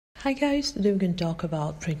Hi guys, today we're going to talk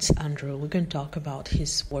about Prince Andrew. We're going to talk about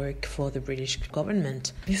his work for the British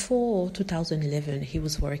government. Before 2011, he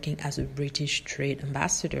was working as a British trade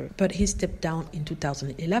ambassador, but he stepped down in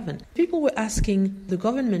 2011. People were asking the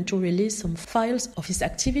government to release some files of his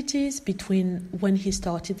activities between when he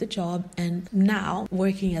started the job and now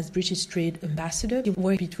working as British trade ambassador. He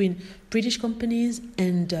worked between British companies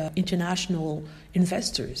and international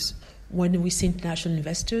investors. When we say international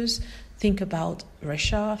investors, think about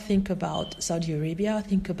Russia, think about Saudi Arabia,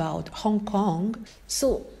 think about Hong Kong.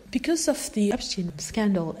 So because of the Epstein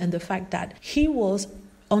scandal and the fact that he was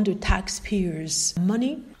under taxpayers'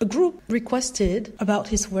 money, a group requested about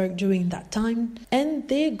his work during that time and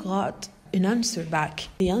they got an answer back.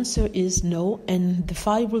 The answer is no, and the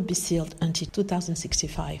file will be sealed until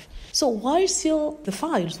 2065. So why seal the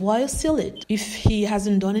files? Why seal it if he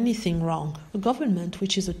hasn't done anything wrong? A government,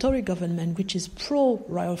 which is a Tory government, which is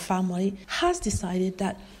pro-royal family, has decided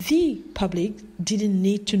that the public didn't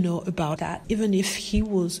need to know about that, even if he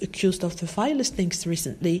was accused of the vilest things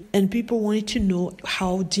recently, and people wanted to know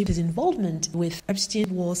how deep his involvement with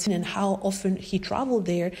Epstein was and how often he traveled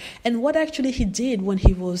there, and what actually he did when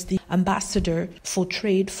he was the ambassador for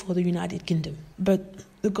trade for the United Kingdom. But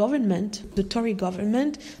the government, the Tory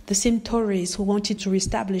government, the same Tories who wanted to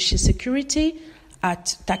reestablish his security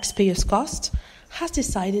at taxpayers' cost, has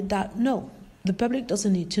decided that no, the public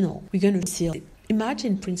doesn't need to know. We're going to seal it.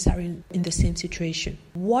 Imagine Prince Harry in the same situation.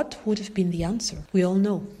 What would have been the answer? We all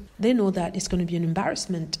know. They know that it's going to be an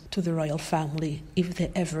embarrassment to the royal family if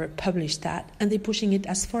they ever publish that. And they're pushing it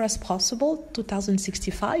as far as possible,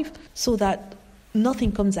 2065, so that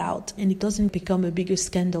nothing comes out and it doesn't become a bigger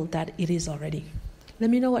scandal than it is already. Let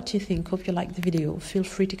me know what you think. Hope you liked the video. Feel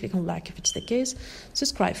free to click on like if it's the case.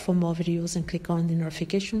 Subscribe for more videos and click on the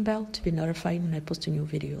notification bell to be notified when I post a new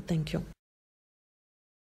video. Thank you.